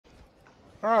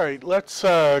All right, let's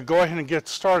go ahead and get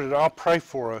started. I'll pray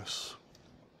for us.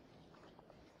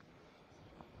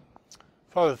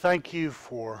 Father, thank you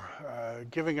for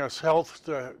giving us health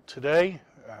today.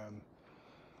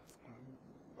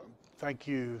 Thank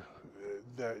you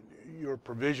that your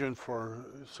provision for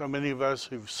so many of us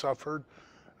who've suffered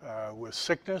with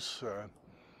sickness.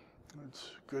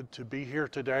 It's good to be here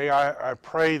today. I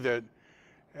pray that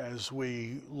as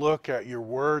we look at your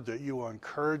word, that you will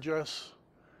encourage us.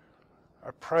 I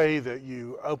pray that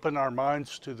you open our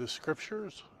minds to the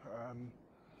scriptures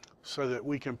so that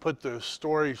we can put the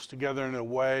stories together in a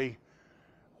way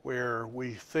where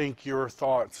we think your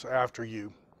thoughts after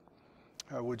you.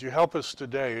 Would you help us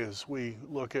today as we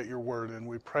look at your word, and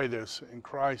we pray this in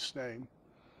Christ's name.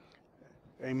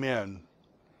 Amen.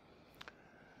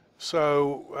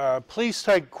 So please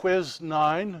take quiz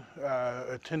 9,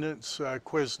 attendance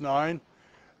quiz 9.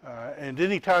 And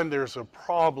anytime there's a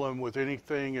problem with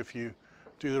anything, if you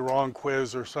do the wrong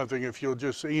quiz or something, if you'll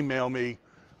just email me,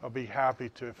 I'll be happy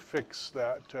to fix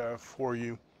that for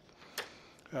you.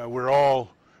 We're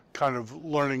all kind of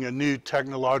learning a new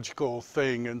technological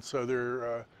thing, and so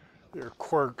there are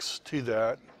quirks to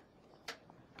that.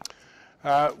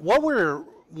 What we're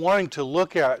wanting to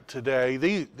look at today,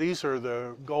 these are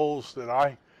the goals that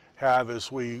I have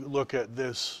as we look at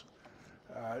this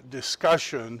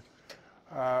discussion.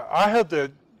 I hope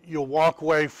that you'll walk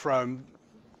away from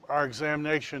our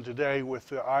examination today with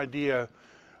the idea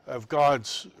of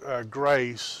God's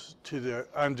grace to the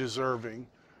undeserving.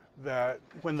 That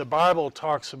when the Bible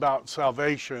talks about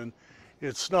salvation,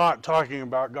 it's not talking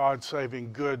about God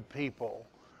saving good people.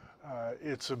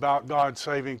 It's about God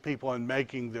saving people and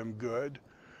making them good.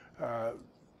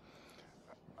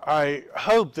 I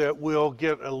hope that we'll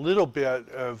get a little bit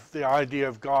of the idea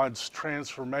of God's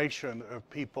transformation of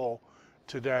people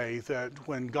today, that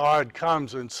when God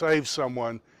comes and saves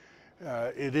someone,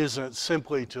 it isn't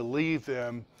simply to leave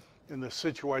them in the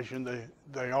situation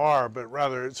they are, but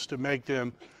rather it's to make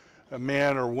them a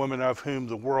man or woman of whom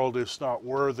the world is not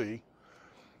worthy.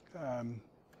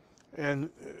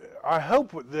 And I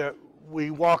hope that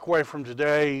we walk away from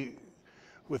today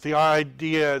with the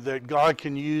idea that God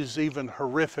can use even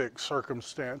horrific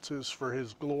circumstances for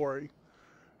his glory.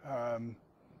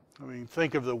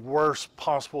 Think of the worst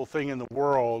possible thing in the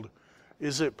world.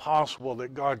 Is it possible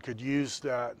that God could use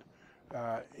that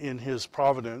in his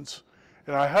providence?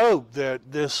 And I hope that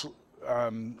this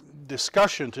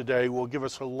discussion today will give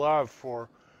us a love for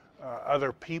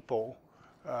other people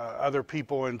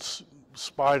in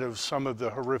spite of some of the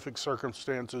horrific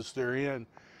circumstances they're in.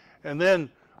 And then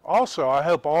also, I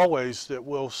hope always that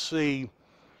we'll see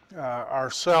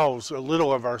ourselves, a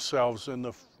little of ourselves, in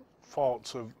the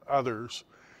faults of others.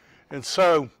 And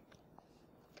so,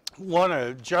 I want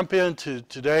to jump into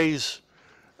today's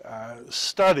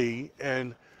study,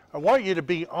 and I want you to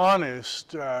be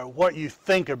honest what you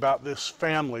think about this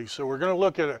family. So we're going to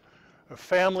look at a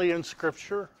family in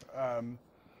Scripture.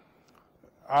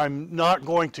 I'm not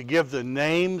going to give the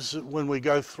names when we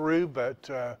go through,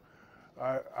 but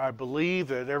I believe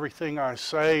that everything I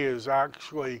say is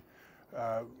actually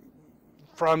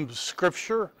from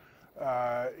Scripture.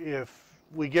 If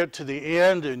we get to the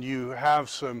end and you have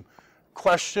some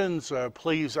questions,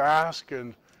 please ask,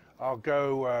 and I'll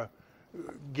go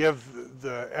give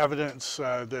the evidence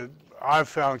that I've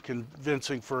found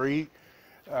convincing for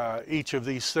each of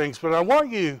these things. But I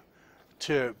want you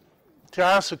to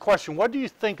ask the question, what do you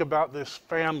think about this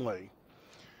family?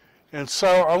 And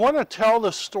so I want to tell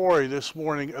the story this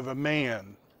morning of a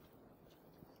man.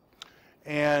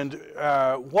 And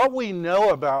what we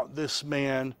know about this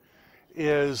man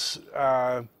is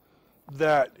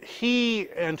that he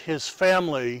and his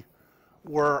family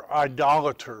were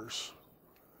idolaters.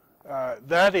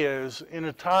 That is, in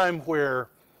a time where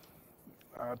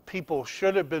people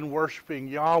should have been worshiping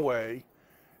Yahweh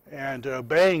and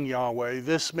obeying Yahweh,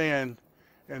 this man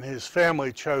and his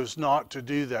family chose not to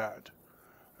do that.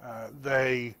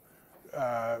 They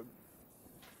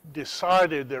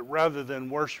decided that rather than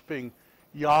worshiping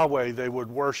Yahweh, they would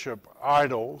worship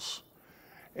idols.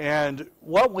 And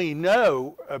what we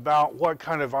know about what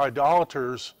kind of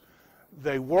idolaters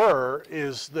they were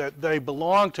is that they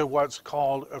belonged to what's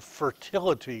called a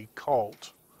fertility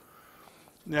cult.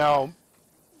 Now,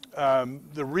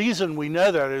 the reason we know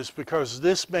that is because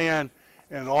this man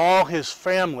and all his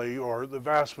family, or the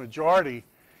vast majority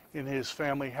in his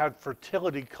family, had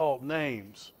fertility cult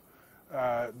names.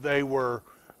 They were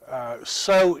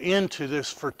so into this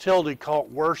fertility cult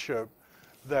worship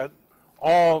that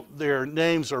all their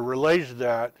names are related to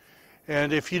that.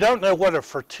 And if you don't know what a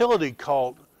fertility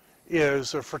cult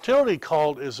is a fertility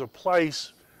cult is a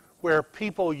place where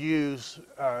people use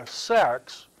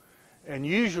sex, and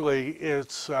usually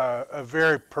it's a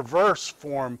very perverse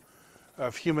form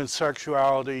of human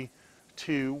sexuality,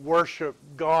 to worship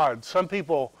God. Some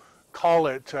people call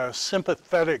it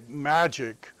sympathetic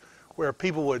magic, where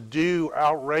people would do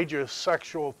outrageous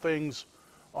sexual things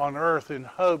on earth in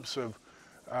hopes of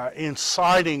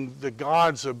inciting the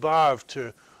gods above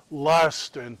to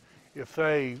lust, and if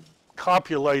they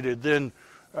copulated, then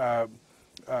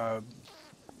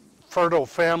fertile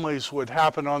families would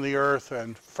happen on the earth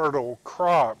and fertile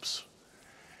crops.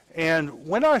 And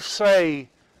when I say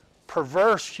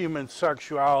perverse human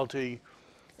sexuality,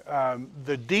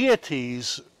 the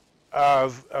deities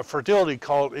of a fertility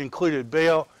cult included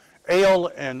Baal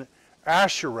and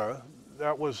Asherah.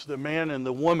 That was the man and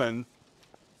the woman.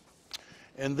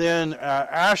 And then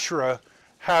Asherah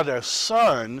had a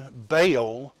son,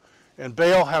 Baal, and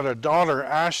Baal had a daughter,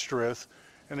 Ashtoreth,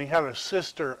 and he had a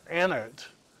sister, Anat.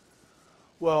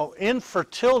 Well, in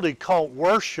fertility cult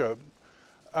worship,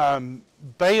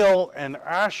 Baal and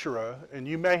Asherah, and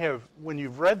you may have, when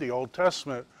you've read the Old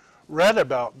Testament, read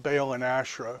about Baal and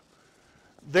Asherah,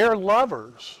 they're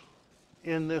lovers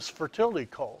in this fertility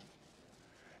cult.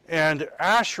 And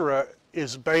Asherah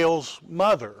is Baal's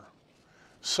mother.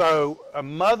 So a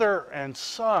mother and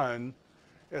son,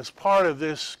 as part of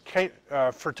this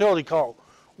fertility cult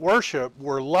worship,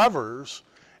 were lovers,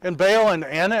 and Baal and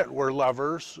Anat were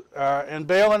lovers, and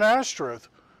Baal and Ashtoreth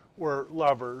were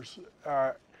lovers.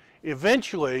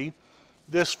 Eventually,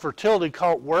 this fertility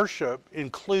cult worship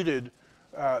included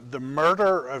the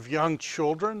murder of young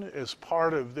children as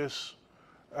part of this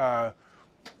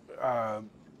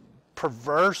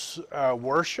perverse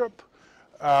worship.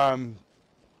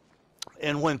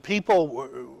 And when people,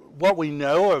 what we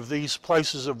know of these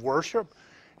places of worship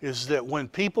is that when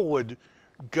people would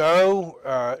go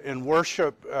and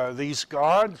worship these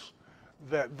gods,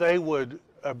 that they would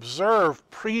observe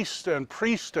priest and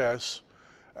priestess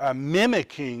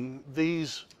mimicking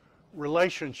these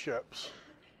relationships.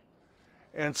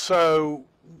 And so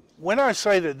when I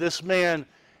say that this man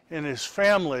and his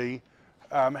family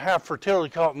have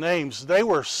fertility cult names, they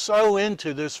were so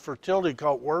into this fertility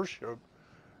cult worship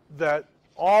that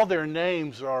all their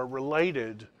names are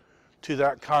related to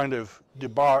that kind of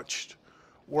debauched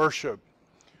worship.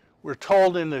 We're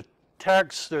told in the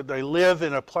text that they live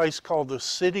in a place called the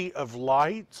City of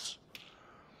Lights,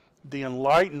 the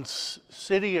enlightened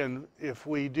city, and if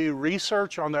we do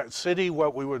research on that city,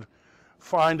 what we would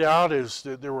find out is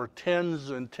that there were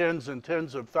tens and tens and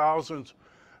tens of thousands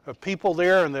of people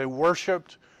there, and they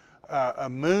worshiped a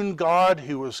moon god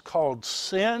who was called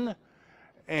Sin,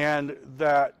 and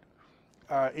that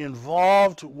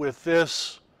involved with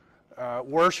this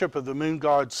worship of the moon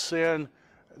god Sin,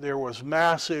 there was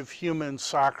massive human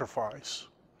sacrifice.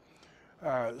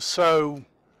 So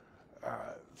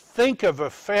think of a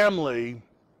family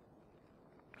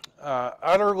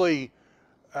utterly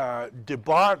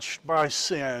debauched by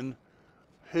sin,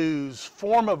 whose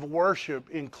form of worship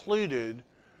included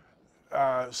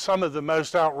some of the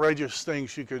most outrageous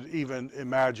things you could even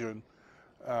imagine.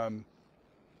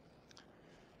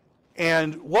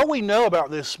 And what we know about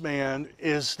this man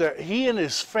is that he and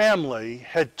his family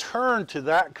had turned to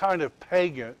that kind of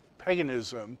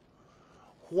paganism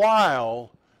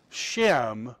while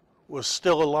Shem was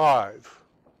still alive.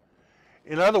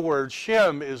 In other words,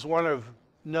 Shem is one of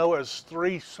Noah's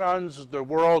 3 sons. The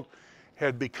world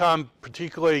had become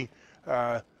particularly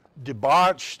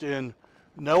debauched in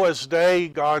Noah's day.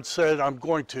 God said, I'm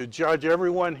going to judge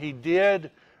everyone. He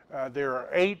did. There are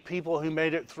 8 people who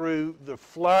made it through the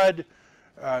flood,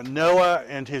 Noah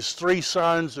and his 3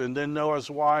 sons, and then Noah's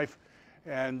wife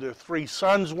and the 3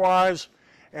 sons' wives.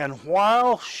 And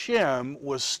while Shem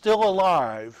was still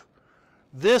alive,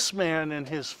 this man and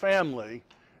his family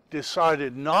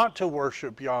decided not to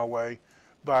worship Yahweh,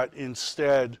 but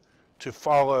instead to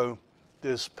follow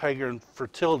this pagan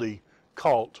fertility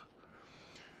cult.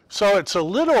 So it's a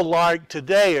little like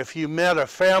today if you met a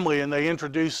family and they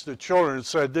introduced the children and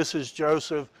said, this is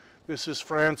Joseph, this is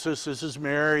Francis, this is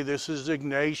Mary, this is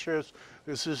Ignatius,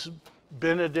 this is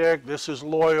Benedict, this is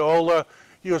Loyola.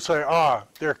 You would say,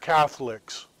 they're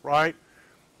Catholics, right?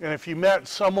 And if you met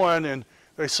someone and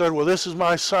they said, well, this is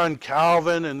my son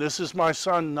Calvin, and this is my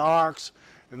son Knox,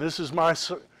 and this is my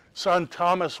son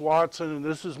Thomas Watson, and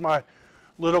this is my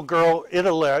little girl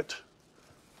Idolette.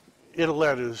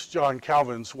 Idolette is John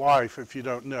Calvin's wife, if you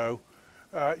don't know.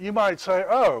 You might say,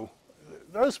 oh,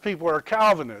 those people are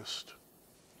Calvinist.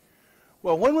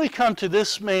 Well, when we come to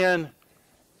this man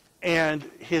and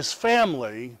his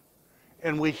family,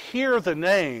 and we hear the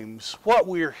names, what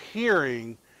we're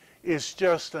hearing is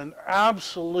just an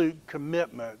absolute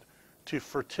commitment to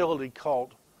fertility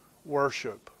cult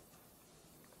worship.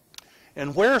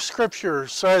 And where Scripture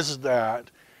says that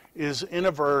is in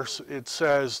a verse. It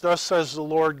says, "Thus says the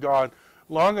Lord God,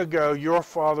 long ago your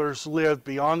fathers lived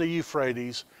beyond the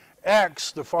Euphrates.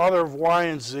 X, the father of Y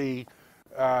and Z,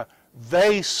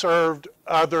 they served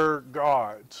other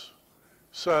gods."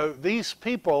 So these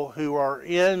people who are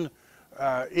in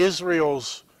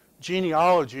Israel's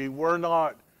genealogy were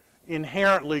not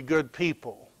inherently good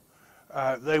people.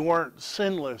 They weren't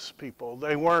sinless people.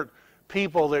 They weren't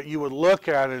people that you would look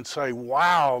at and say,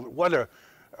 wow, what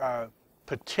a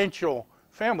potential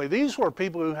family. These were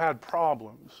people who had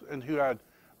problems and who had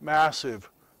massive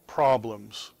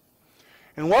problems.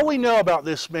 And what we know about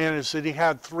this man is that he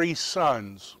had 3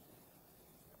 sons.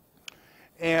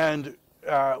 And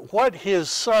what his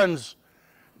son's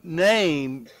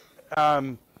name,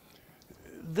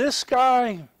 this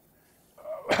guy,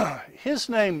 his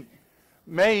name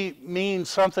may mean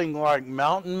something like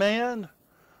mountain man,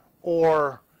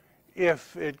 or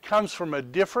if it comes from a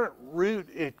different root,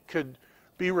 it could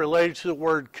be related to the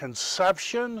word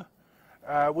conception.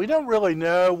 We don't really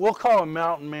know. We'll call him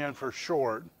mountain man for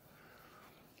short.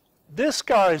 This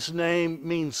guy's name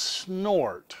means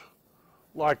snort,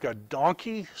 like a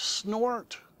donkey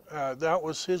snort. That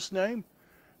was his name.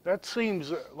 That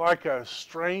seems like a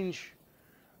strange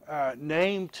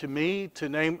name to me, to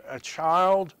name a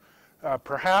child.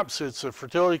 Perhaps it's a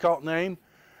fertility cult name.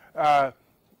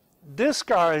 This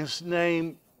guy's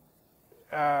name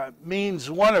means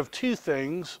one of 2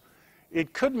 things.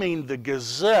 It could mean the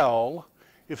gazelle.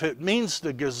 If it means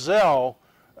the gazelle,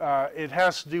 it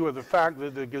has to do with the fact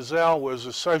that the gazelle was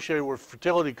associated with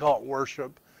fertility cult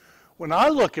worship. When I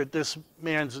look at this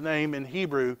man's name in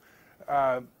Hebrew,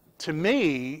 to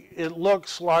me, it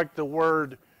looks like the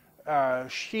word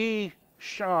she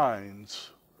shines.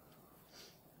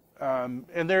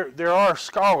 And there are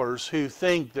scholars who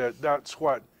think that that's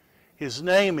what his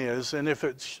name is, and if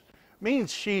it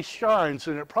means she shines,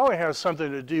 then it probably has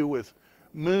something to do with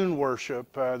moon worship.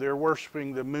 They're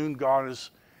worshiping the moon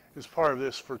goddess as part of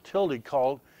this fertility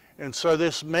cult, and so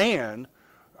this man,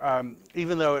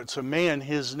 even though it's a man,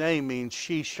 his name means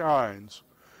she shines.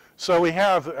 So we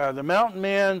have the mountain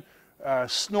man,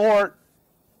 snort,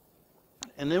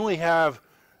 and then we have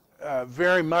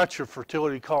very much a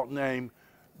fertility cult name,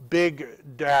 Big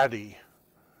Daddy.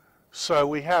 So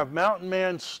we have mountain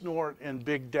man, snort, and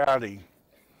Big Daddy.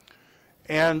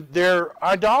 And they're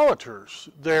idolaters.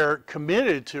 They're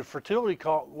committed to fertility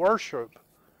cult worship.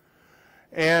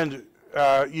 And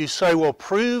you say, well,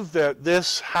 prove that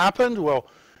this happened. Well,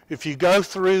 if you go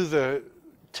through the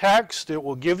text, it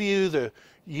will give you the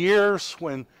years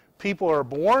when people are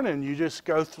born, and you just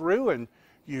go through and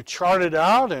you chart it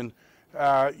out, and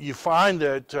you find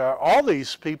that all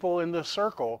these people in the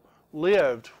circle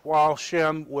lived while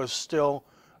Shem was still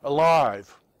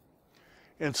alive.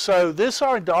 And so this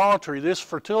idolatry, this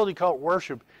fertility cult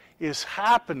worship, is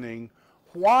happening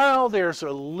while there's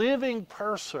a living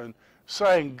person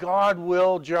saying God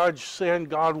will judge sin,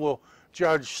 God will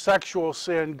judge sexual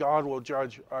sin, God will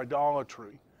judge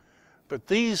idolatry. But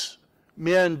these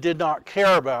men did not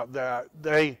care about that.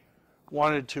 They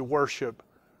wanted to worship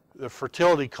the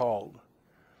fertility cult.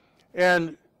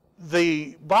 And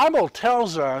the Bible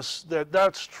tells us that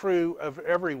that's true of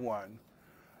everyone.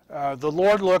 The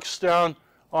Lord looks down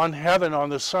on heaven on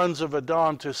the sons of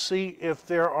Adam to see if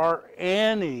there are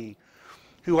any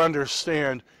who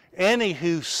understand, any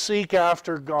who seek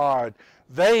after God.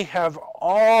 They have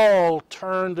all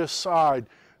turned aside.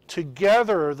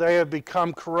 Together they have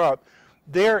become corrupt.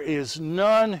 There is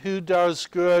none who does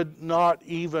good, not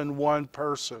even one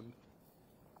person.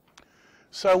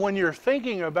 So when you're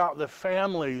thinking about the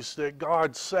families that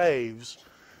God saves,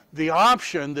 the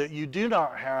option that you do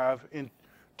not have in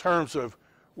terms of,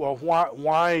 well,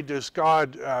 why does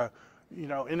God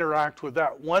interact with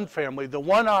that one family? The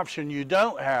one option you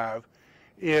don't have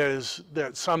is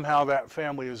that somehow that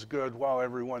family is good while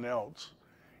everyone else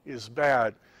is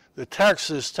bad. The text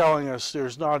is telling us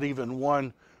there's not even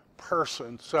one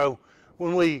person. So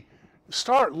when we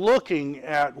start looking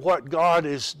at what God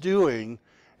is doing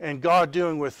and God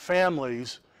doing with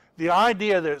families, the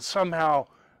idea that somehow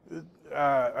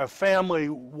a family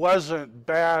wasn't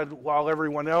bad while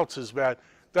everyone else is bad,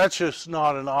 that's just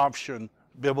not an option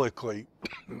biblically.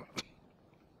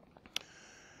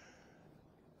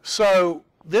 So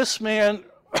this man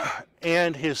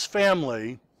and his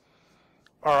family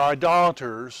are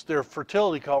idolaters. They're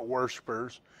fertility cult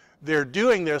worshipers. They're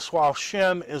doing this while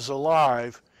Shem is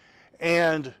alive,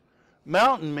 and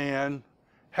Mountain Man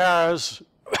has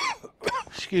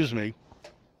excuse me,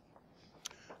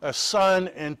 a son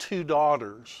and 2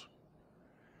 daughters.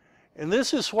 And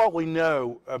this is what we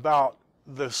know about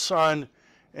the son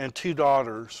and two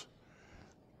daughters.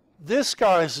 This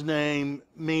guy's name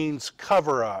means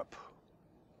cover up.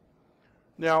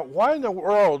 Now, why in the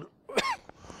world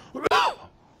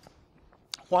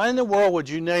would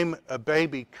you name a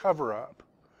baby cover up?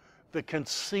 The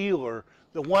concealer,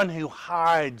 the one who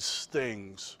hides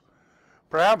things.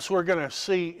 Perhaps we're going to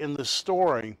see in the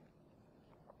story,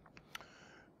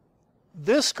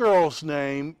 this girl's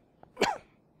name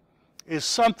is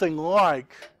something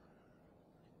like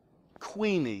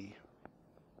Queenie.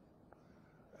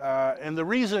 And the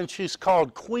reason she's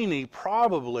called Queenie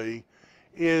probably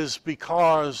is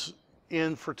because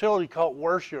in fertility cult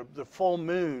worship, the full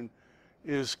moon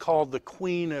is called the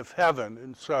Queen of Heaven.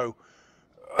 And so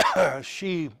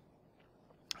she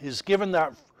is given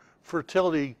that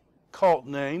fertility cult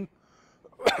name.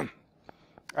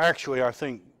 Actually, I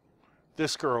think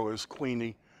this girl is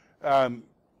Queenie.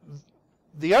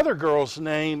 The other girl's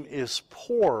name is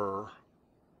Poorer.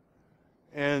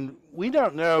 And we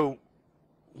don't know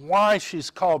why she's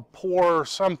called Poorer.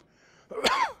 Some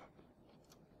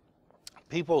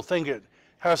people think it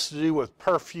has to do with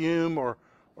perfume or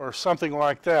something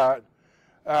like that.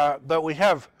 But we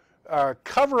have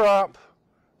Cover Up,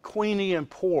 Queenie, and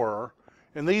Poorer.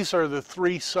 And these are the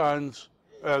three sons,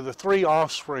 the three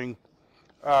offspring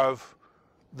of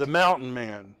the mountain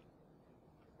man.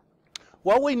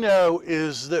 What we know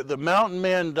is that the mountain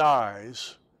man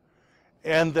dies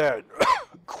and that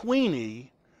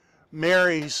Queenie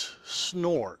marries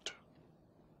Snort.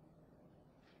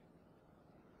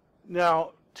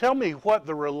 Now, tell me what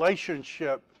the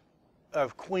relationship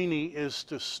of Queenie is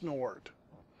to Snort.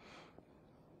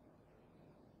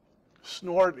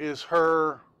 Snort is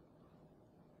her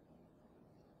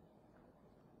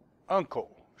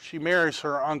uncle. She marries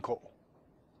her uncle.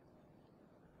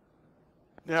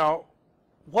 Now,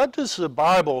 what does the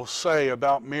Bible say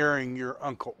about marrying your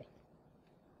uncle?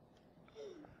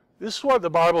 This is what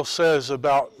the Bible says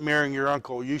about marrying your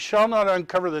uncle. You shall not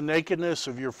uncover the nakedness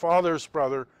of your father's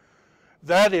brother.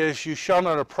 That is, you shall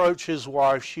not approach his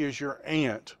wife. She is your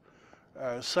aunt.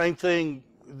 Same thing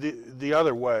the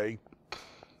other way.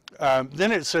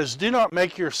 Then it says, do not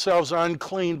make yourselves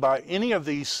unclean by any of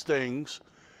these things.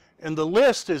 And the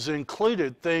list is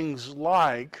included things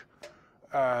like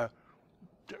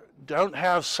don't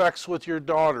have sex with your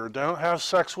daughter, don't have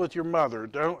sex with your mother,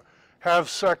 don't have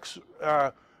sex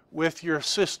with your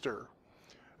sister,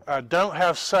 don't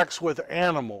have sex with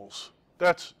animals.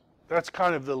 That's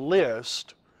kind of the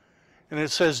list. And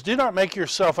it says, do not make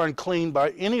yourself unclean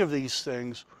by any of these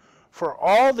things, for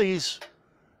all these,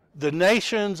 the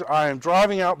nations I am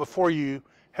driving out before you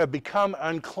have become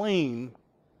unclean,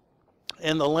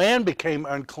 and the land became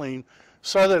unclean,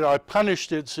 so that I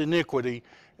punished its iniquity,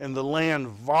 and the land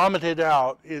vomited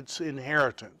out its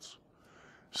inheritance.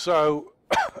 So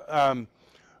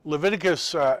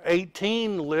Leviticus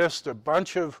 18 lists a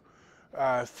bunch of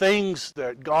things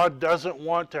that God doesn't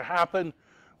want to happen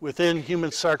within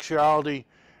human sexuality,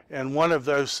 and one of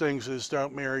those things is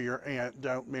don't marry your aunt,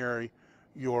 don't marry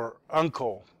your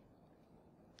uncle.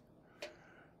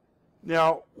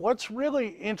 Now, what's really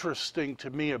interesting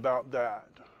to me about that,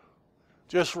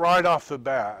 just right off the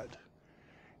bat,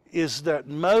 is that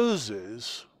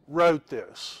Moses wrote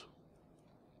this.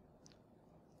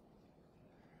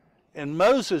 And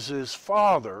Moses'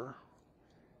 father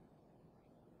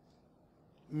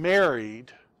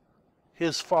married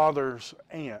his father's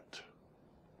aunt.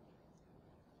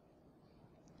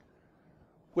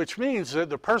 Which means that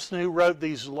the person who wrote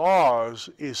these laws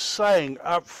is saying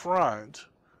up front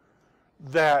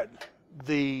that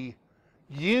the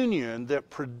union that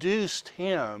produced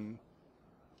him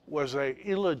was an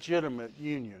illegitimate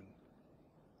union.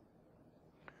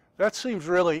 That seems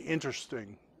really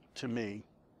interesting to me.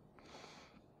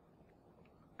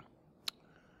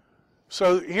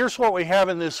 So here's what we have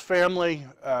in this family.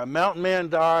 Mountain Man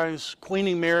dies,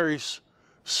 Queenie marries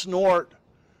Snort,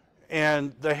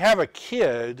 and they have a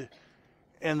kid,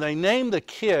 and they name the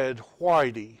kid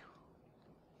Whitey.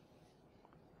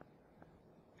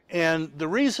 And the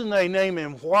reason they name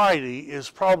him Whitey is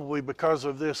probably because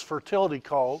of this fertility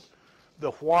cult,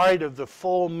 the white of the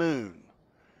full moon.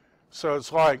 So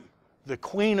it's like the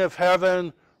Queen of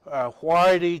Heaven,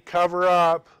 Whitey, cover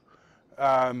up,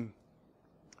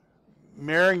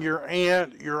 marrying your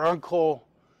aunt, your uncle.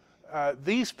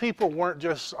 These people weren't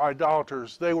just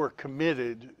idolaters, they were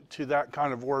committed to that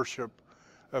kind of worship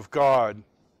of God.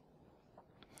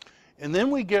 And then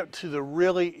we get to the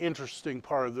really interesting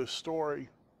part of this story.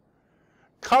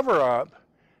 Cover Up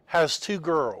has two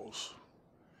girls,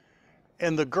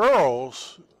 and the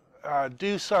girls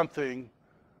do something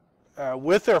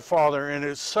with their father, and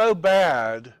it's so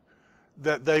bad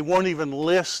that they won't even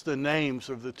list the names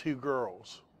of the two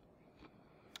girls.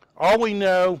 All we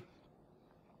know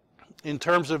in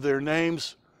terms of their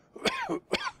names,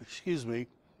 excuse me,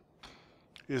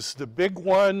 is the big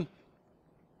one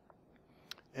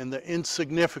and the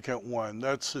insignificant one.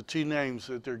 That's the two names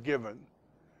that they're given.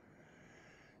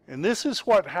 And this is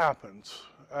what happens.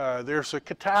 There's a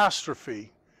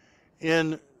catastrophe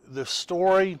in the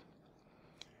story,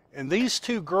 and these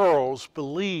two girls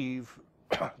believe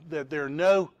that there are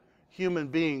no human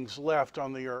beings left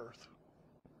on the earth.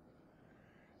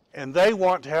 And they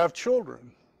want to have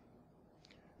children.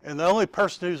 And the only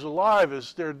person who's alive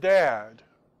is their dad.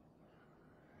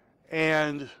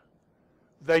 And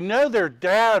they know their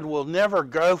dad will never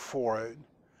go for it.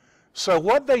 So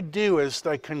what they do is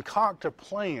they concoct a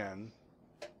plan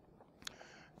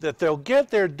that they'll get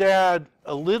their dad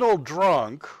a little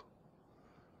drunk,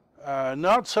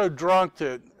 not so drunk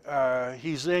that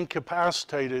he's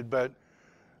incapacitated, but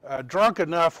drunk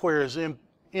enough where his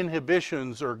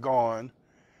inhibitions are gone,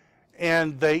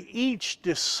 and they each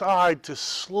decide to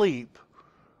sleep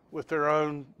with their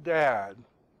own dad.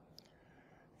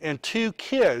 And two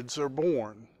kids are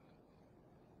born.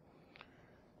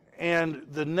 And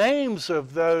the names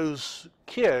of those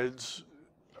kids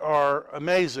are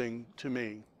amazing to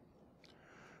me.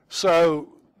 So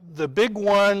the big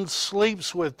one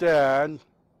sleeps with dad,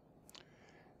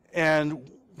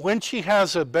 and when she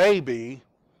has a baby,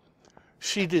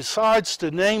 she decides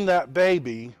to name that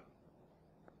baby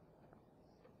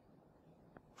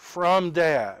from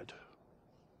dad.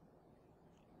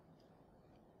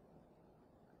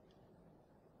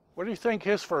 What do you think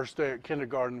his first day at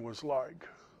kindergarten was like?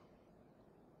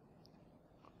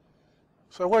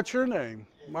 So what's your name?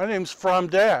 My name's From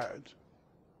Dad.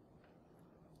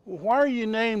 Well, why are you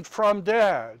named From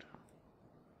Dad?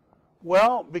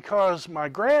 Well, because my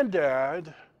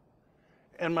granddad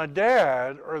and my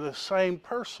dad are the same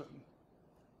person.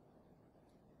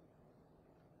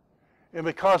 And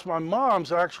because my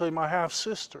mom's actually my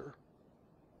half-sister.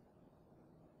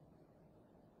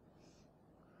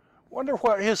 Wonder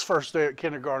what his first day at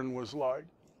kindergarten was like.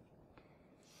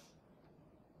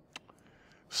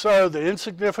 So the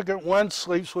insignificant one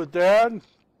sleeps with dad,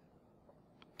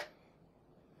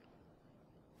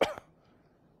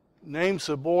 names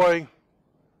the boy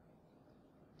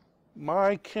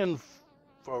my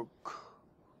kinfolk.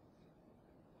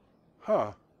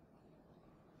 Huh.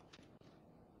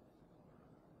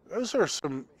 Those are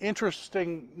some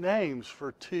interesting names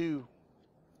for two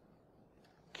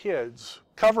kids.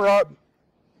 Cover Up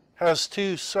has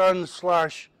two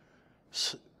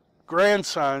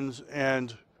sons/grandsons,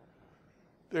 and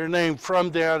they're named From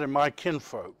Dad and My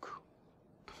Kinfolk.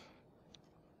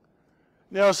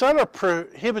 Now, is that a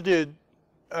prohibited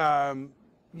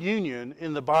union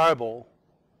in the Bible?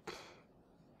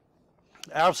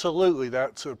 Absolutely,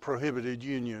 that's a prohibited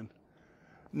union.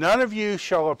 None of you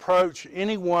shall approach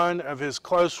any one of his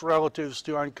close relatives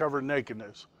to uncover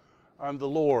nakedness. I'm the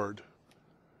Lord.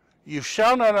 You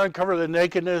shall not uncover the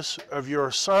nakedness of your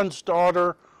son's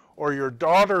daughter or your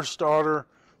daughter's daughter,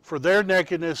 for their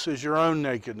nakedness is your own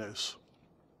nakedness.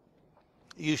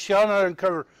 You shall not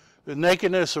uncover the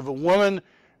nakedness of a woman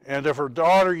and of her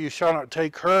daughter. You shall not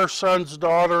take her son's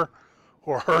daughter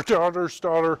or her daughter's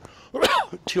daughter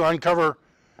to uncover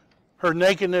her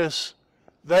nakedness.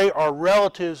 They are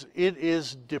relatives. It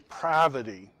is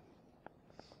depravity.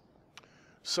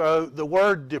 So the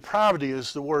word depravity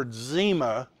is the word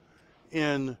zema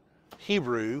in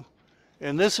Hebrew,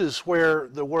 and this is where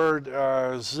the word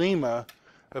zema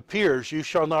appears. You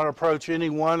shall not approach any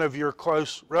one of your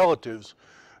close relatives.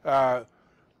 It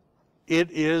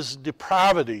is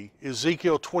depravity.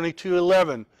 Ezekiel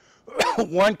 22:11.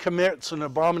 One commits an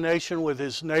abomination with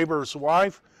his neighbor's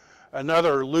wife,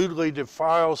 another lewdly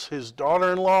defiles his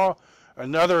daughter-in-law,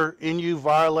 another in you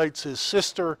violates his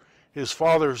sister, his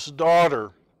father's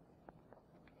daughter.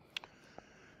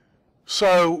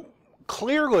 So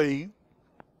clearly,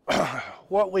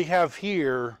 what we have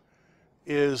here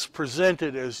is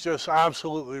presented as just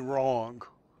absolutely wrong.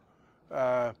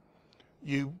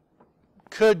 You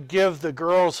could give the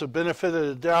girls the benefit of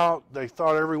the doubt. They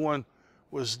thought everyone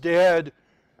was dead.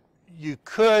 You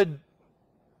could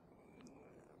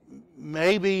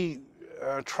maybe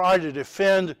try to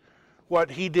defend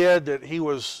what he did, that he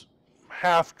was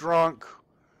half drunk,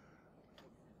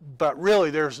 but really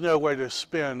there's no way to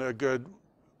spin a good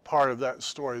part of that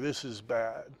story. This is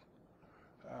bad.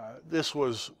 This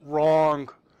was wrong.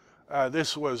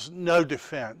 This was no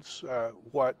defense,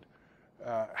 what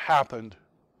happened.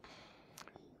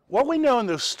 What we know in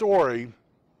this story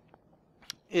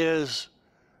is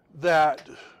that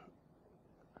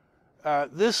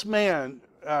this man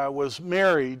was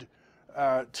married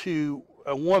to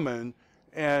a woman,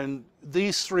 and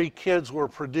these 3 kids were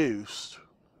produced.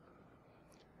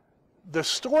 The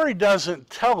story doesn't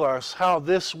tell us how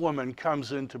this woman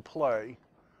comes into play.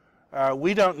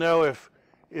 We don't know if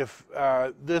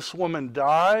this woman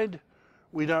died.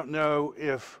 We don't know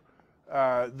if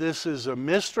this is a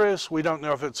mistress. We don't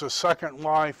know if it's a second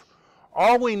wife.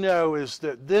 All we know is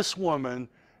that this woman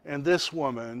and this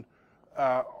woman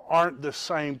aren't the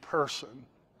same person.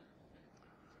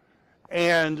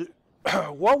 And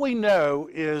what we know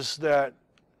is that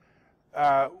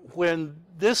when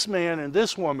this man and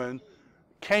this woman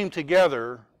came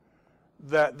together,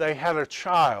 that they had a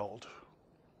child.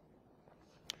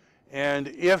 And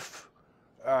if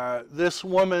this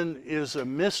woman is a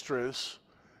mistress,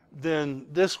 then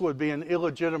this would be an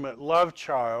illegitimate love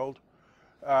child.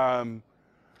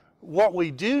 What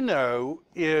we do know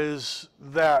is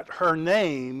that her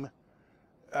name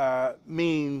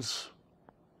means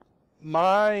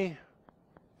my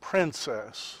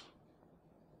princess.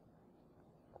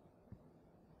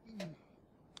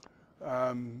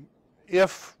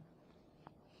 If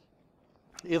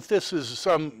this is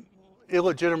some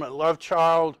illegitimate love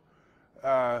child,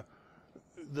 the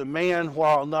man,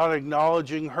 while not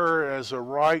acknowledging her as a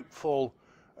rightful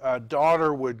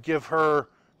daughter, would give her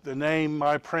the name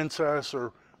my princess,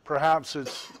 or perhaps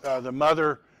it's the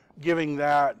mother giving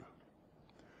that.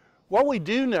 What we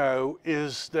do know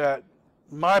is that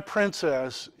my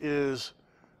princess is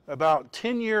about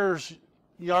 10 years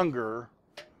younger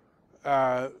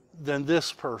than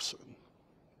this person.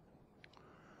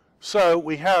 So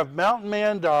we have Mountain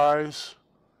Man dies.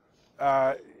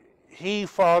 He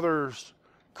fathers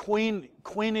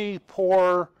Queenie,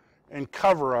 Poor, and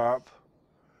Cover Up.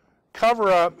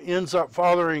 Cover Up ends up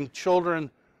fathering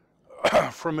children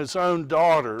from his own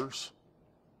daughters.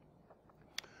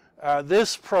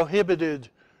 This prohibited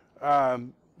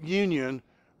union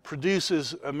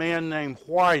produces a man named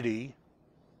Whitey.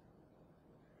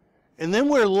 And then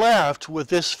we're left with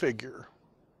this figure.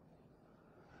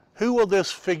 Who will this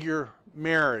figure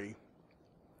marry?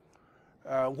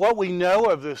 What we know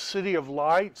of the City of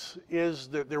Lights is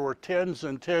that there were tens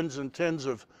and tens and tens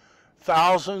of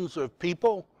thousands of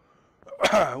people.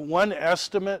 One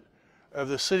estimate of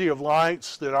the City of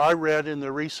Lights that I read in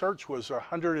the research was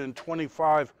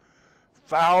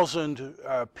 125,000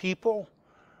 people.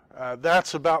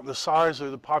 That's about the size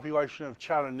of the population of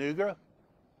Chattanooga.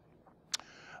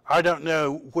 I don't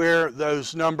know where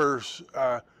those numbers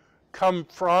come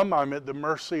from. I'm at the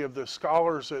mercy of the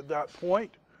scholars at that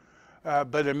point.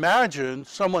 But imagine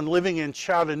someone living in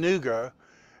Chattanooga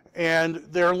and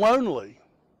they're lonely.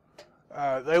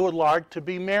 They would like to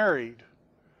be married.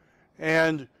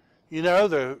 And, you know,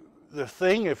 the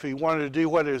thing, if he wanted to do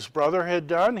what his brother had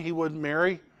done, he would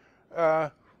marry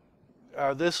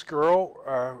this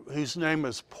girl whose name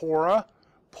is Poorer.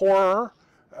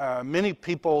 Many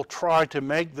people try to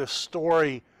make the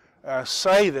story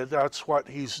say that that's what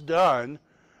he's done.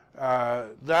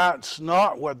 That's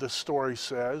not what the story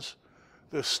says.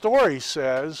 The story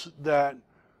says that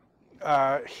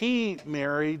he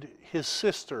married his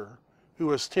sister, who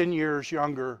was 10 years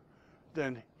younger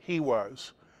than he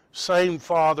was. Same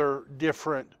father,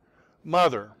 different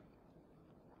mother.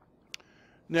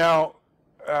 Now,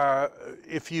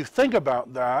 if you think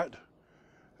about that,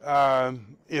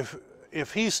 if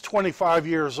he's 25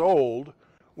 years old,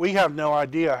 we have no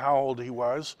idea how old he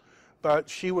was, but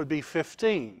she would be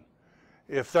 15.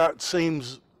 If that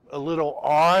seems a little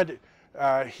odd,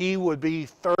 he would be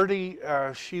 30,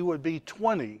 she would be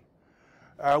 20.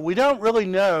 We don't really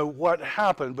know what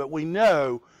happened, but we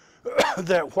know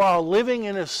that while living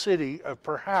in a city of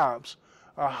perhaps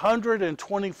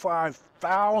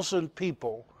 125,000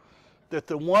 people, that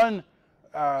the one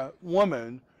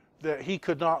woman that he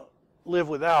could not live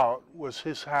without was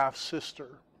his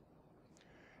half-sister.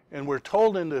 And we're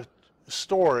told in the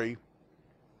story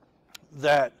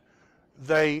that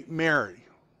they marry.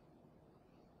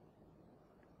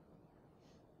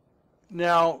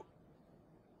 Now,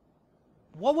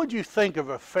 what would you think of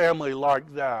a family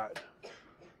like that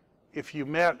if you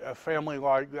met a family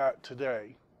like that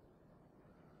today?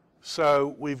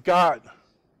 So we've got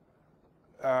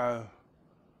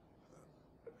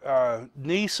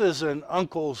nieces and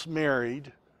uncles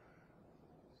married.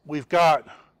 We've got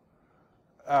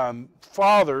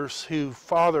fathers who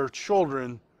father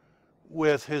children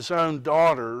with his own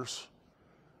daughters.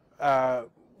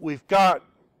 We've got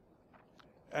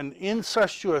an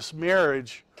incestuous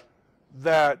marriage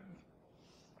that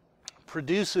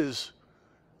produces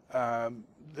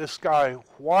this guy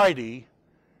Whitey,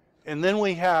 and then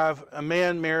we have a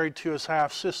man married to his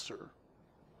half-sister.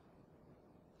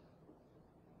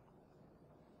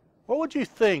 What would you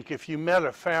think if you met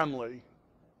a family?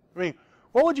 I mean,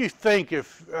 what would you think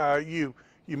if you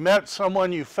met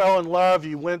someone, you fell in love,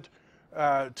 you went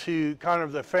to kind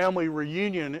of the family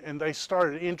reunion, and they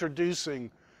started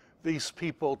introducing these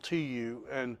people to you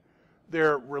and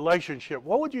their relationship?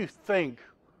 What would you think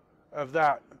of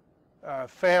that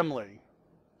family?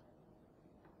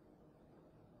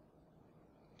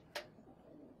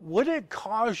 Would it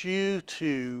cause you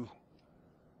to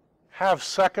have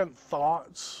second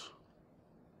thoughts?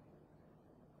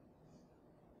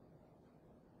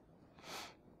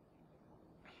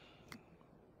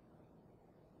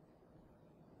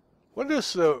 What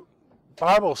does the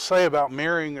Bible say about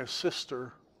marrying a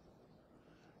sister?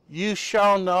 You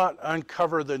shall not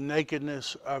uncover the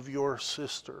nakedness of your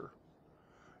sister,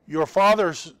 your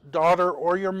father's daughter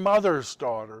or your mother's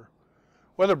daughter,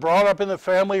 whether brought up in the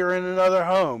family or in another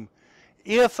home.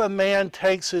 If a man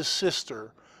takes his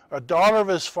sister, a daughter of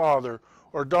his father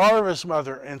or daughter of his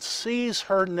mother, and sees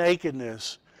her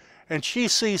nakedness, and she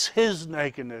sees his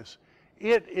nakedness,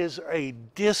 it is a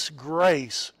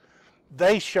disgrace.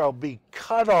 They shall be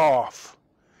cut off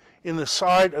in the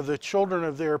sight of the children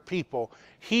of their people.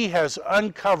 He has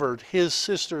uncovered his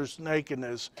sister's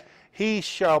nakedness. He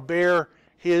shall bear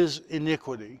his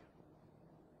iniquity.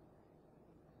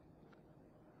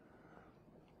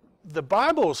 The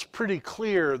Bible is pretty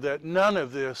clear that none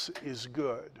of this is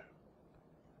good.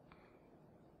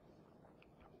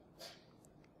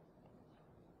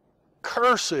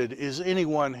 Cursed is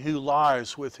anyone who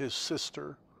lies with his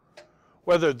sister,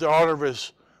 whether daughter of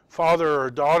his father or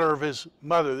daughter of his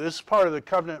mother. This is part of the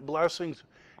covenant blessings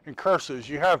and curses.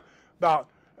 You have about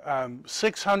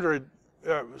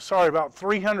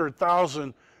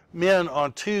 300,000 men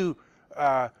on two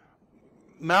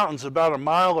mountains about a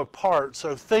mile apart.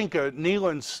 So think of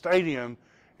Neyland Stadium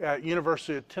at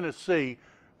University of Tennessee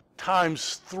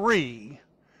times 3,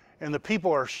 and the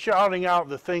people are shouting out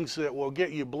the things that will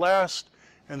get you blessed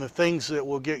and the things that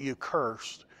will get you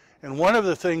cursed. And one of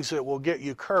the things that will get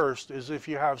you cursed is if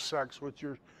you have sex with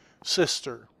your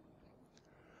sister.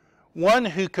 One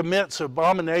who commits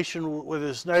abomination with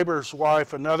his neighbor's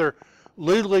wife, another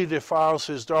lewdly defiles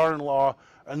his daughter-in-law,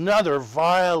 another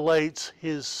violates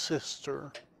his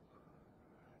sister.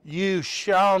 You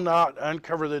shall not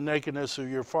uncover the nakedness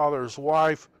of your father's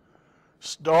wife's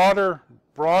daughter,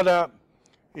 brought up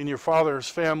in your father's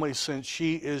family, since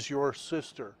she is your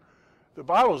sister. The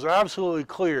Bible is absolutely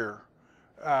clear.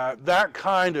 That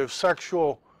kind of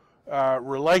sexual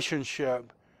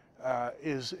relationship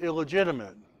is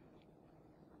illegitimate.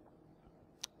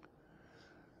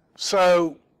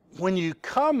 So when you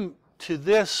come to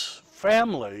this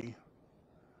family,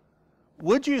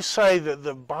 would you say that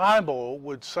the Bible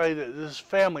would say that this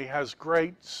family has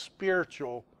great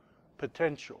spiritual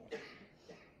potential?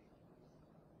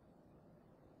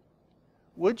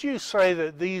 Would you say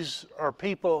that these are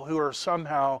people who are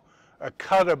somehow a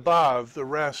cut above the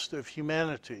rest of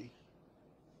humanity?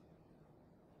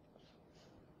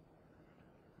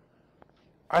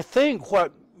 I think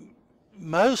what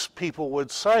most people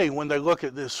would say when they look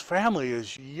at this family is,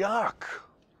 yuck.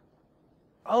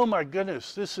 Oh my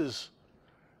goodness, this is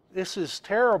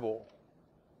terrible.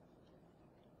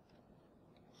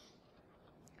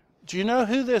 Do you know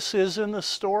who this is in the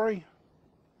story?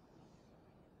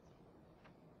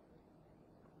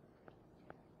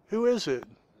 Who is it?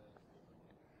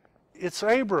 It's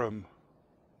Abram.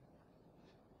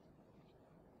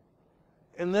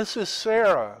 And this is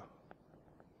Sarah.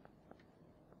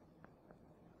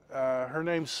 Her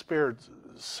name's spared,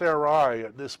 Sarai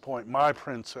at this point, my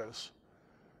princess.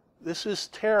 This is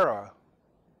Terah.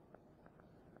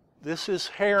 This is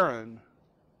Haran.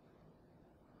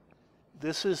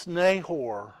 This is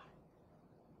Nahor.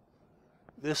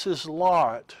 This is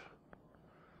Lot.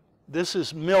 This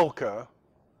is Milcah.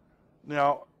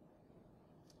 Now,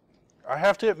 I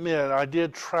have to admit, I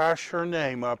did trash her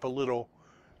name up a little.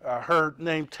 Her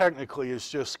name technically is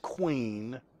just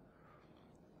Queen.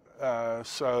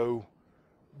 But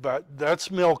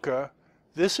that's Milcah.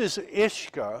 This is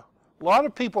Ishka. A lot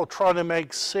of people try to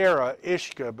make Sarah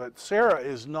Ishka, but Sarah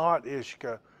is not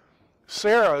Ishka.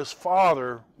 Sarah's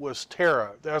father was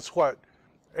Terah. That's what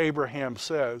Abraham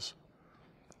says.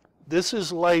 This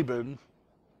is Laban.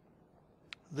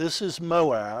 This is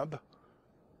Moab.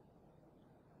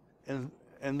 And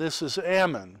this is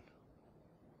Ammon.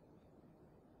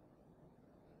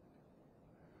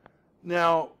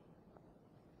 Now,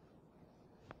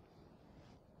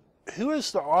 who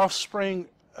is the offspring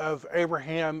of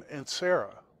Abraham and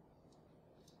Sarah?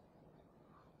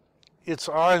 It's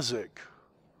Isaac.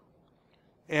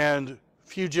 And a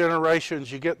few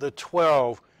generations, you get the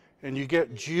 12, and you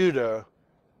get Judah.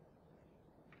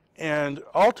 And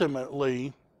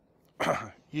ultimately,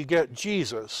 you get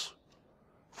Jesus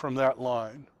from that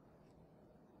line.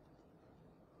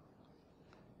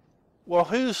 Well,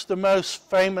 who's the most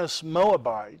famous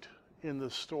Moabite in the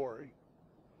story?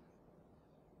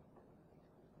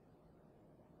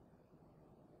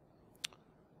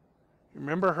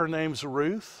 Remember, her name's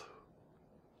Ruth?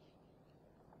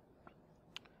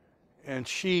 And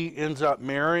she ends up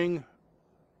marrying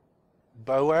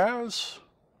Boaz.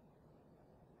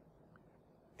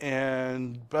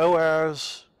 And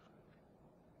Boaz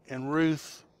and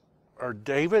Ruth are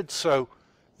David. So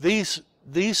these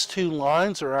two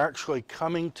lines are actually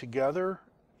coming together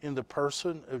in the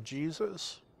person of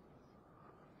Jesus.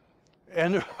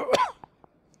 And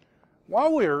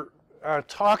while we're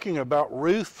talking about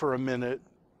Ruth for a minute,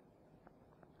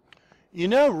 you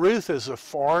know Ruth is a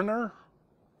foreigner,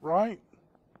 right?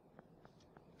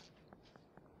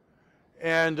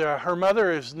 And her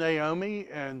mother is Naomi,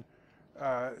 and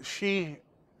she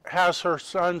has her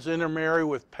sons intermarry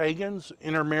with pagans,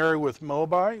 intermarry with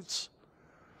Moabites.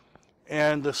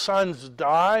 And the sons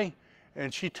die,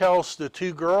 and she tells the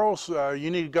two girls,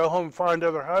 you need to go home and find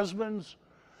other husbands.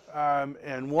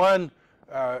 And one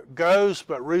goes,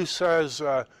 but Ruth says,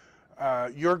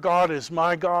 your God is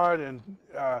my God, and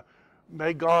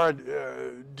may God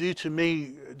do to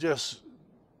me just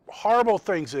horrible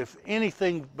things if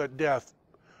anything but death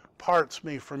parts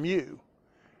me from you.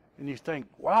 And you think,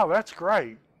 wow, that's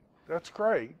great. That's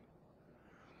great.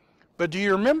 But do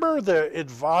you remember the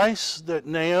advice that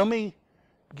Naomi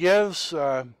gives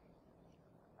to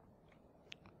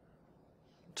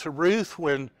Ruth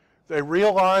when they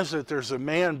realize that there's a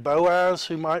man, Boaz,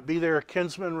 who might be their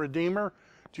kinsman redeemer?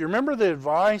 Do you remember the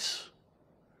advice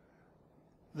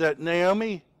that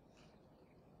Naomi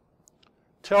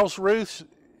tells Ruth?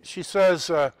 She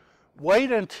says,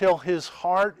 wait until his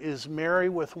heart is merry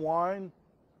with wine.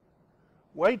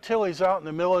 Wait till he's out in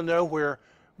the middle of nowhere.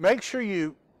 Make sure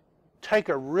you take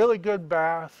a really good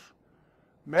bath.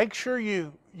 Make sure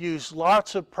you use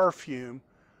lots of perfume.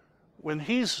 When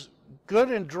he's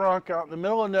good and drunk out in the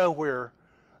middle of nowhere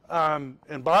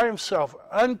and by himself,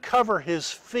 uncover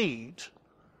his feet.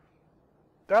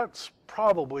 That's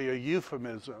probably a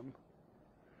euphemism.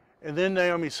 And then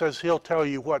Naomi says he'll tell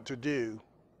you what to do.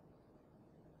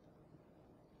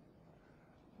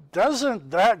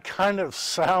 Doesn't that kind of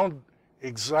sound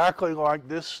exactly like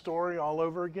this story all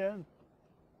over again?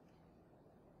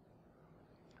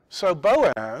 So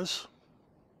Boaz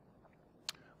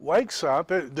wakes up.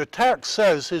 The text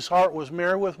says his heart was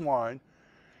merry with wine.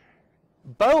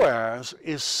 Boaz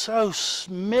is so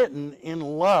smitten in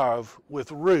love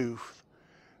with Ruth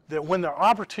that when the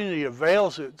opportunity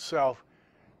avails itself,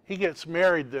 he gets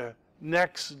married the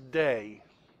next day.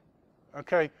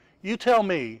 Okay? You tell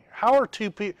me, how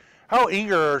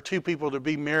eager are two people to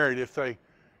be married if they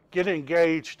get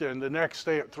engaged and the next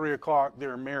day at 3 o'clock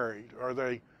they're married? Are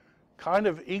they kind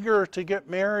of eager to get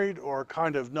married or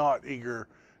kind of not eager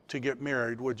to get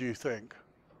married, would you think?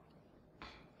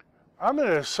 I'm going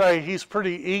to say he's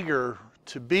pretty eager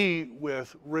to be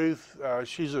with Ruth.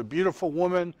 She's a beautiful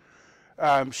woman.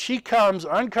 She comes,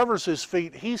 uncovers his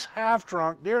feet. He's half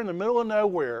drunk. They're in the middle of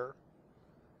nowhere.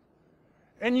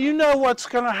 And you know what's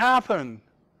going to happen.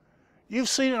 You've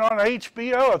seen it on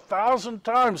HBO 1,000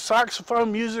 times.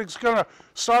 Saxophone music's going to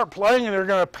start playing and they're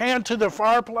going to pan to the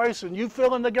fireplace and you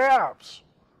fill in the gaps.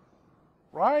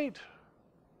 Right?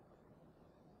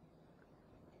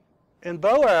 And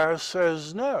Boaz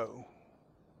says, no,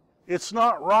 it's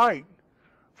not right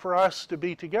for us to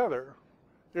be together.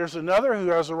 There's another who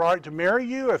has a right to marry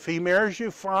you. If he marries you,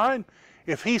 fine.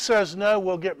 If he says no,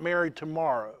 we'll get married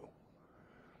tomorrow.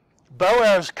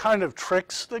 Boaz kind of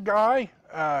tricks the guy,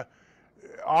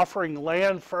 offering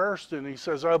land first, and he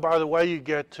says, oh, by the way, you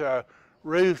get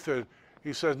Ruth. And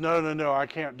he says, no, I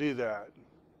can't do that.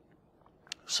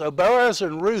 So Boaz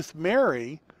and Ruth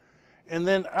marry, and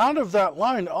then out of that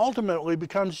line ultimately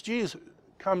comes Jesus.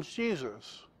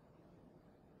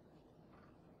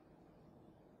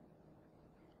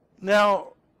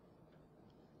 Now,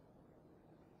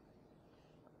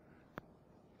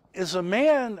 is a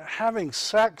man having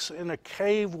sex in a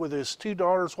cave with his two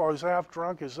daughters while he's half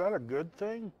drunk, is that a good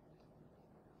thing?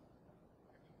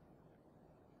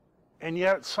 And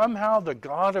yet somehow the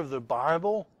God of the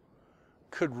Bible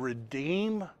could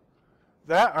redeem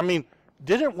that? I mean,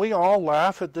 didn't we all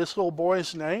laugh at this little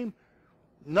boy's name?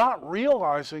 Not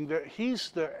realizing that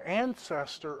he's the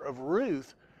ancestor of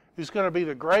Ruth, who's going to be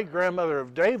the great-grandmother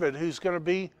of David, who's going to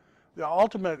be the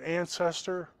ultimate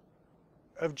ancestor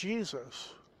of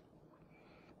Jesus.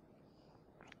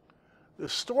 The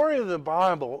story of the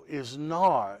Bible is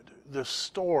not the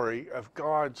story of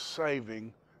God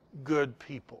saving good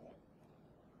people.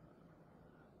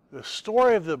 The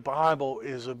story of the Bible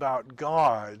is about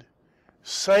God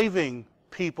saving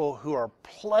people who are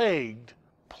plagued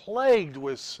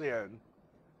with sin,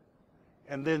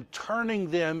 and then turning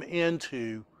them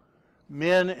into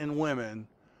men and women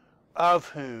of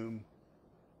whom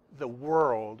the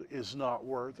world is not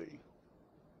worthy.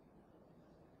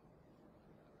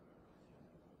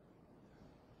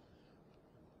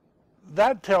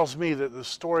 That tells me that the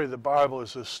story of the Bible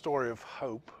is a story of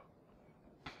hope.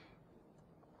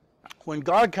 When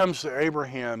God comes to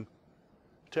Abram,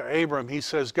 he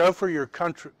says, "Go for your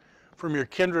country, from your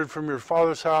kindred, from your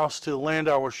father's house to the land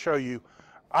I will show you.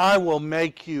 I will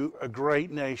make you a great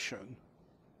nation."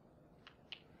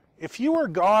 If you were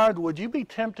God, would you be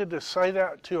tempted to say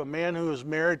that to a man who was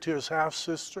married to his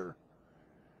half-sister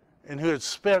and who had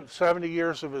spent 70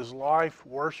 years of his life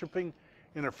worshiping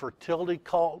in a fertility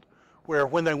cult, where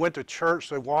when they went to church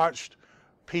they watched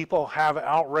people have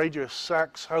outrageous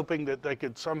sex, hoping that they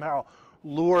could somehow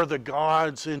lure the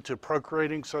gods into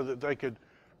procreating so that they could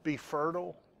be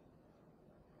fertile?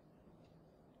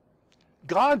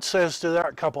 God says to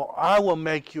that couple, "I will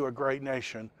make you a great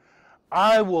nation.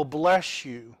 I will bless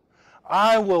you.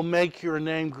 I will make your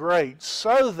name great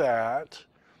so that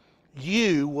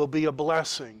you will be a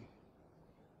blessing.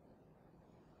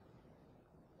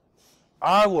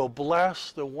 I will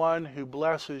bless the one who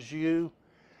blesses you,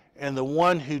 and the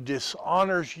one who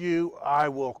dishonors you I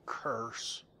will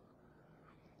curse.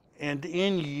 And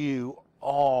in you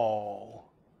all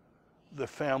the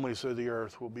families of the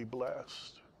earth will be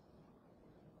blessed."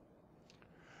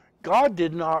 God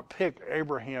did not pick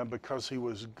Abraham because he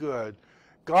was good.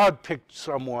 God picked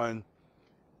someone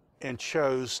and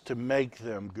chose to make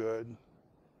them good.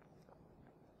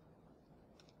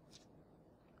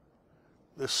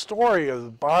 The story of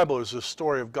the Bible is a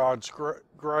story of God's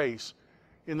grace.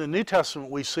 In the New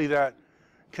Testament, we see that,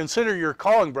 "Consider your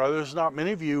calling, brothers. Not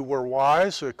many of you were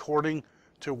wise according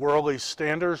to worldly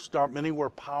standards. Not many were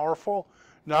powerful.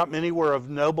 Not many were of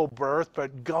noble birth.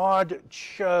 But God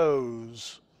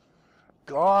chose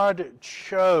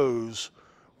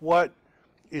what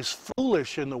is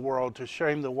foolish in the world to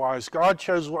shame the wise. God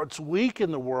chose what's weak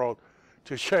in the world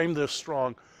to shame the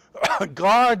strong.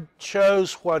 God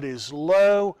chose what is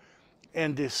low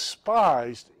and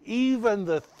despised, even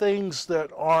the things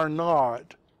that are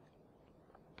not,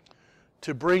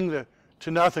 to bring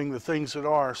to nothing the things that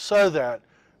are, so that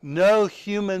no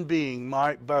human being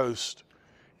might boast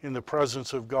in the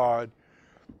presence of God."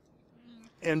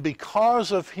 And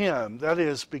because of him, that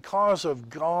is, because of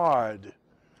God,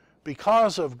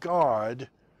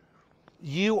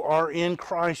 you are in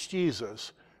Christ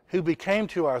Jesus, who became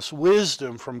to us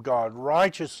wisdom from God,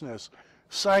 righteousness,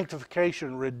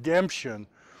 sanctification, redemption,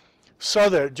 so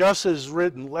that, just as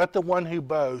written, "Let the one who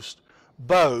boast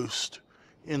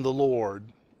in the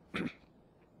Lord."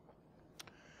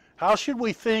 How should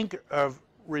we think of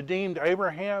redeemed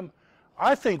Abraham?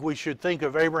 I think we should think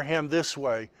of Abraham this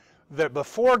way, that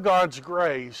before God's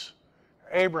grace,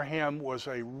 Abraham was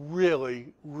a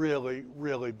really, really,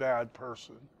 really bad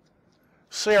person.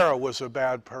 Sarah was a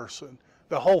bad person.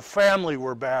 The whole family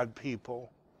were bad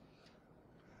people.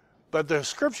 But the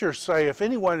scriptures say if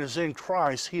anyone is in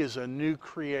Christ, he is a new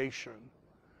creation.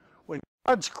 When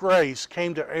God's grace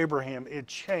came to Abraham, it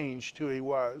changed who he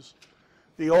was.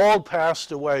 The old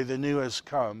passed away, the new has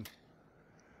come.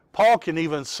 Paul can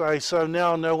even say, "So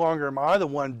now no longer am I the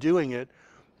one doing it,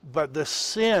 but the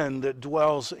sin that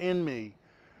dwells in me."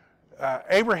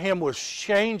 Abraham was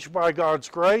changed by God's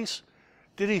grace.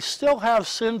 Did he still have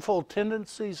sinful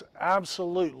tendencies?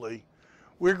 Absolutely.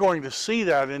 We're going to see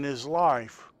that in his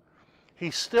life.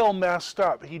 He still messed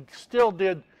up. He still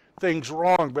did things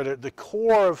wrong, but at the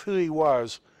core of who he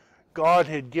was, God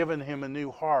had given him a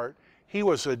new heart. He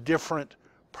was a different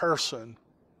person.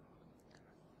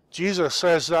 Jesus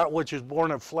says that which is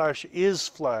born of flesh is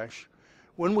flesh.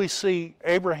 When we see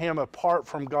Abraham apart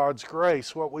from God's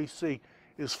grace, what we see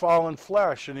is fallen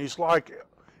flesh, and he's like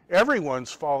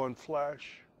everyone's fallen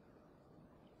flesh.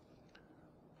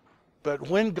 But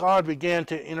when God began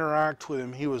to interact with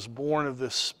him, he was born of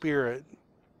the Spirit.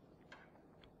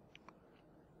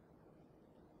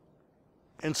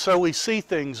 And so we see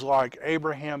things like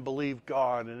Abraham believed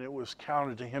God, and it was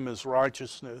counted to him as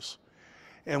righteousness.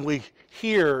 And we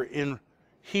hear in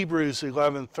Hebrews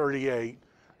 11:38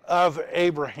 of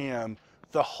Abraham,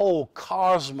 the whole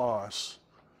cosmos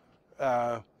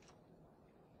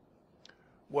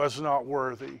was not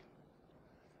worthy.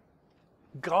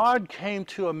 God came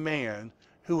to a man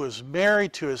who was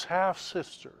married to his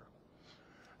half-sister,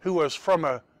 who was from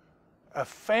a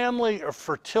family of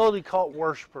fertility cult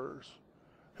worshipers,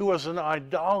 who was an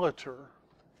idolater,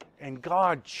 and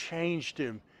God changed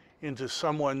him into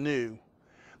someone new.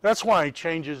 That's why he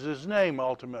changes his name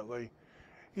ultimately.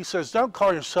 He says, don't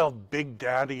call yourself Big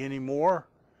Daddy anymore.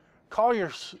 Call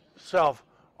yourself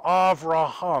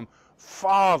Avraham,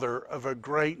 father of a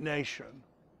great nation.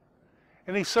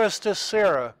 And he says to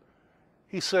Sarah,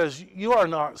 he says, you are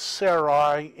not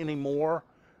Sarai anymore,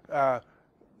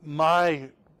 my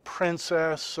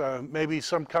princess, maybe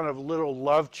some kind of little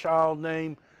love child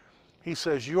name. He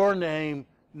says, your name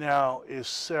now is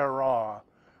Sarah,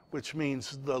 which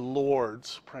means the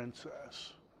Lord's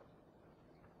princess.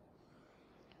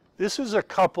 This is a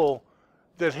couple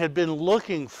that had been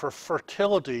looking for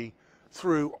fertility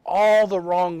through all the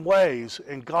wrong ways,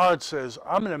 and God says,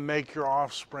 I'm going to make your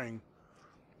offspring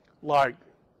like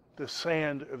the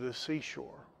sand of the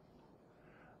seashore.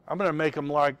 I'm going to make them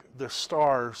like the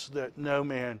stars that no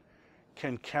man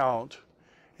can count.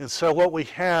 And so what we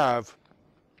have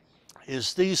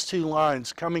is these two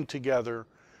lines coming together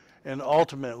and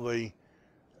ultimately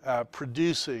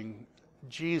producing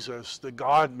Jesus, the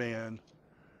God-man.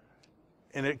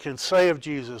 And it can say of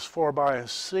Jesus, for by a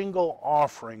single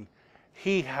offering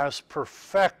he has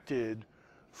perfected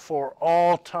for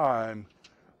all time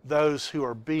those who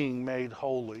are being made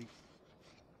holy.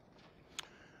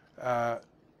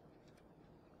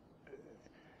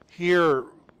 Here,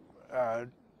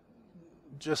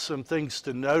 just some things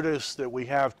to notice, that we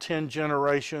have 10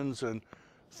 generations and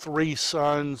 3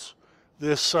 sons.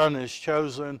 This son is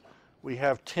chosen. We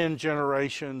have 10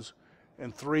 generations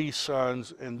and 3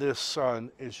 sons, and this son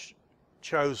is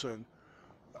chosen.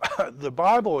 The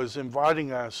Bible is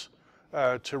inviting us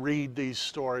to read these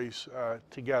stories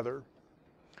together.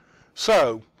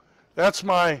 So, that's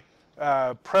my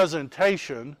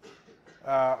presentation.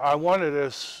 I wanted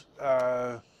us,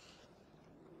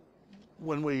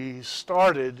 when we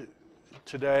started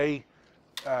today,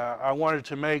 I wanted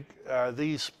to make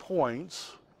these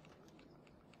points.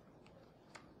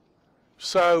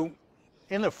 So,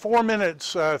 in the 4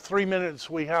 minutes, 3 minutes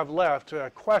we have left,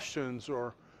 questions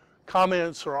or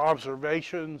comments or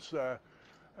observations,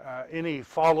 any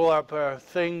follow-up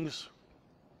things?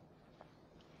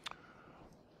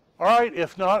 All right,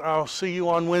 if not, I'll see you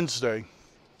on Wednesday.